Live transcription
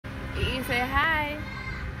E say hi.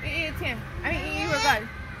 E, tiens. I mean, E, regarde.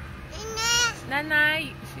 Nana.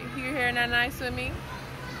 You hear Nana swimming?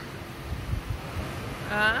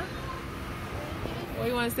 Huh? What do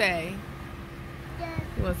you want to say?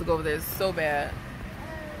 He wants to go over there so bad.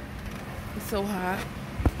 It's so hot.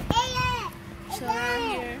 Chill out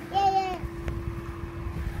here.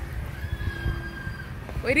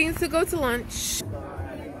 Waiting to go to lunch.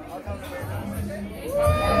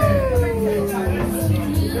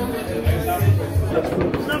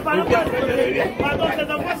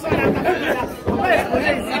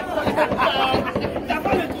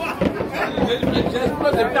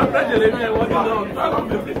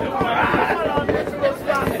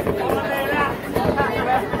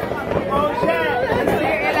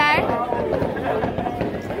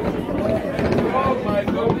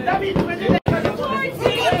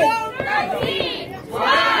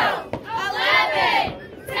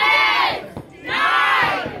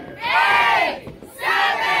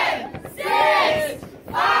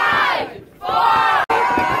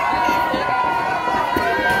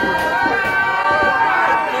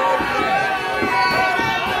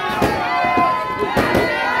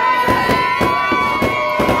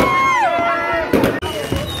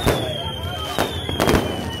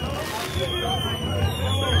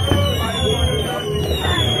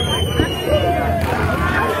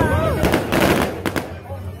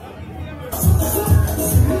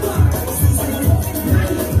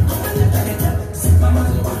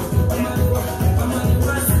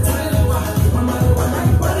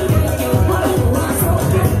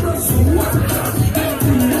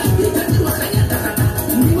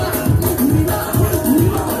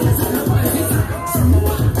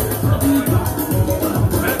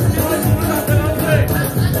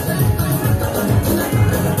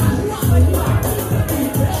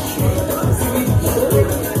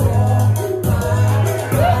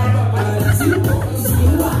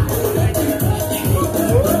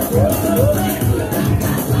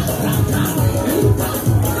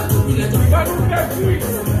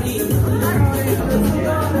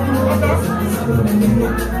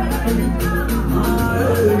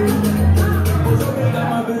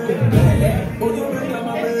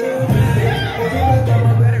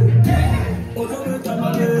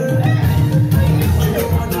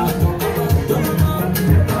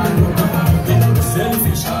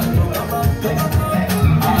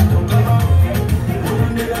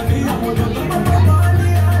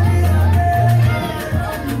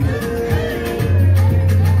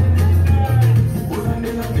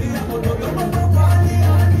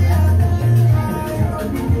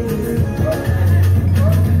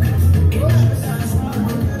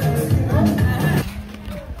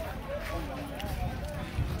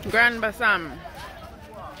 Grand Bassam.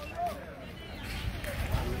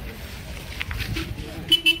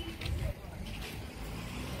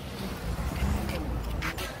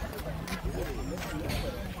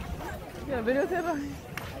 Yeah, video table.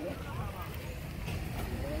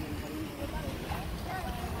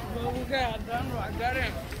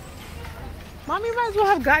 Mom, you might as well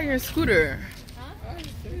have gotten your scooter. Huh?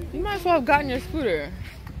 You might as well have gotten your scooter.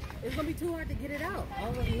 It's gonna be too hard to get it out.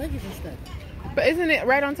 All the luggage and stuff. But isn't it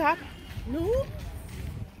right on top? No.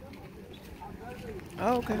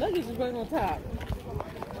 Oh, okay. Luggage is right on top.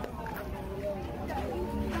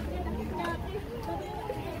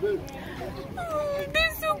 Oh,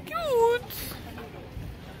 they're so cute.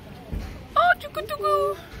 Oh,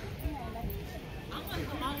 chukutuku. I'm gonna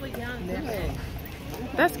come all the way down there.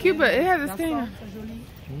 That's cute, but it has a stain.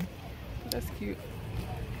 That's cute.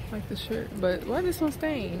 Like the shirt, but why this one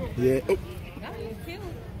stain? Yeah. Oh.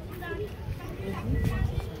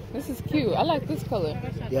 This is cute. I like this color.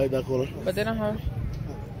 Yeah, that color. But they don't have.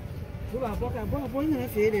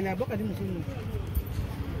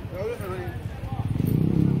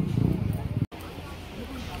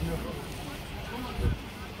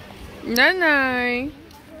 Nana.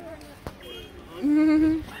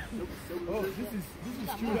 Oh, this is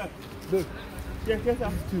cute. Look. Yeah, this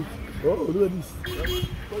is cute. Oh, look at this.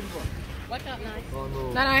 Watch out, Nai. Oh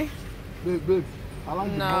no. Nana. Babe, I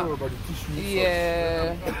like the color, but the tissue.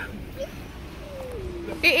 Yeah.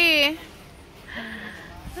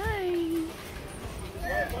 Hi.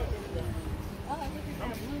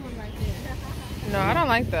 No, I don't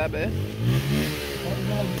like that, babe.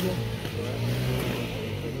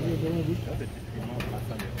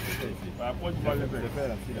 I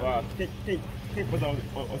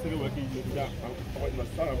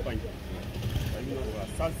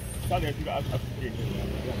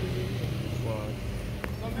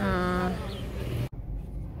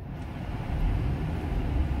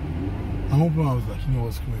hope I was like, you know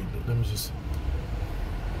what's great. Let me just.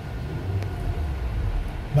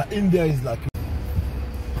 But in there is like.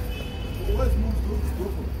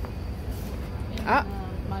 Ah.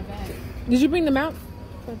 My bag. Did you bring them out?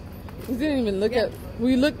 You didn't even look at.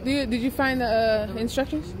 We look. Did you find the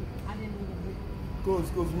instructions? I didn't even Because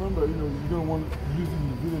remember, you know, you don't want to use it in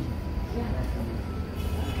the village.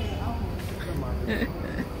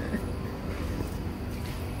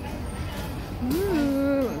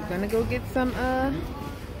 Ooh, I'm gonna go get some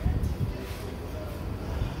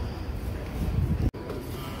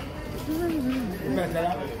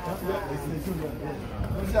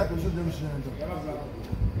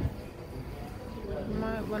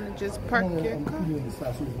might want to just park your car.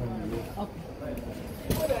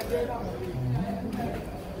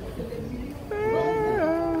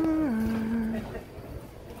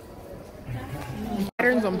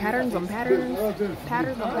 Patterns on patterns on patterns.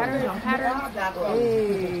 Patterns on patterns on patterns.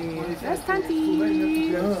 Hey, that's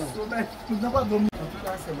Tanti.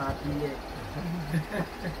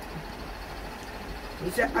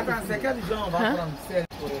 Excuse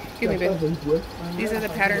me, babe. These are the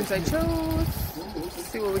patterns I chose. Let's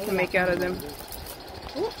see what we can make out of them.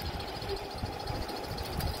 Ooh.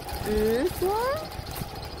 This one.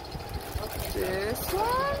 This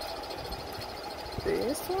one.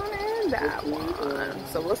 This one and that one.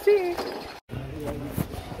 So we'll see.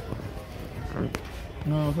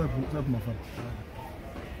 No, that's my phone.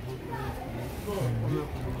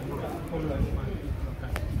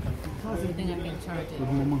 I think I can charge it. Go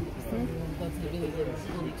to the village and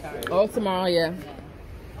fully charge. Oh, tomorrow, yeah.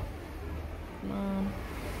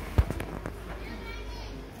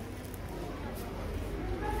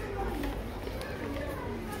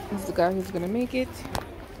 This is the guy who's gonna make it.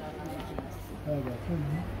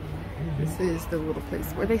 This is the little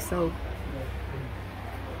place where they sew.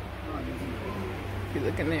 If you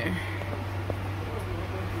look in there,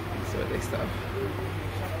 that's where they sew.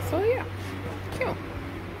 So yeah, cute.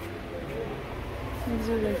 These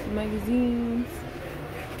are like magazines.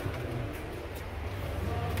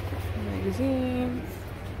 Magazines.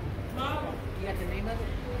 You got the name of it?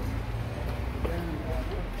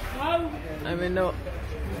 I don't even know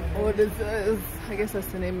what it says. I guess that's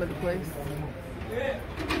the name of the place.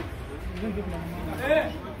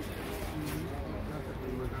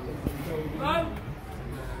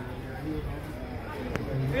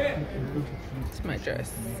 It's my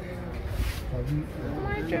dress.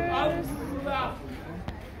 My dress.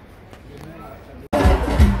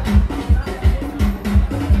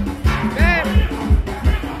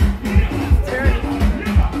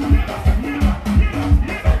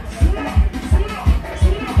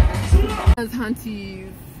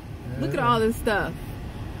 Hunties. Look at all this stuff.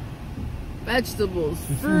 Vegetables,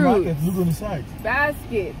 fruit, Look on the side.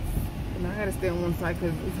 baskets. And I gotta stay on one side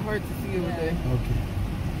because it's hard to see over there. Okay.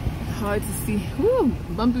 Hard to see. Woo,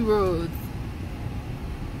 bumpy roads.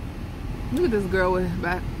 Look at this girl with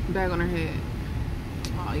a bag on her head.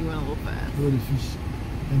 Oh, you went a little fast. Look at the fish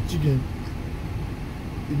and chicken.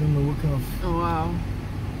 You don't know what kind of Oh wow.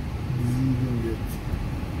 disease you're gonna get.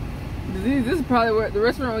 This is probably where the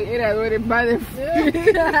restaurant we ate at where they buy their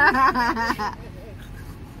food. I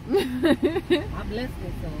blessed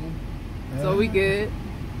it, so. So we good.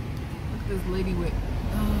 Look at this lady with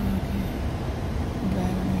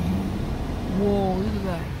whoa, look at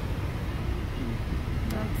that.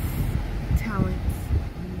 That's talent.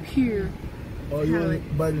 Pure Oh, you want talent.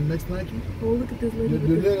 to buy the next Nike? Oh, look at this lady.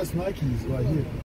 The latest Nike is right here.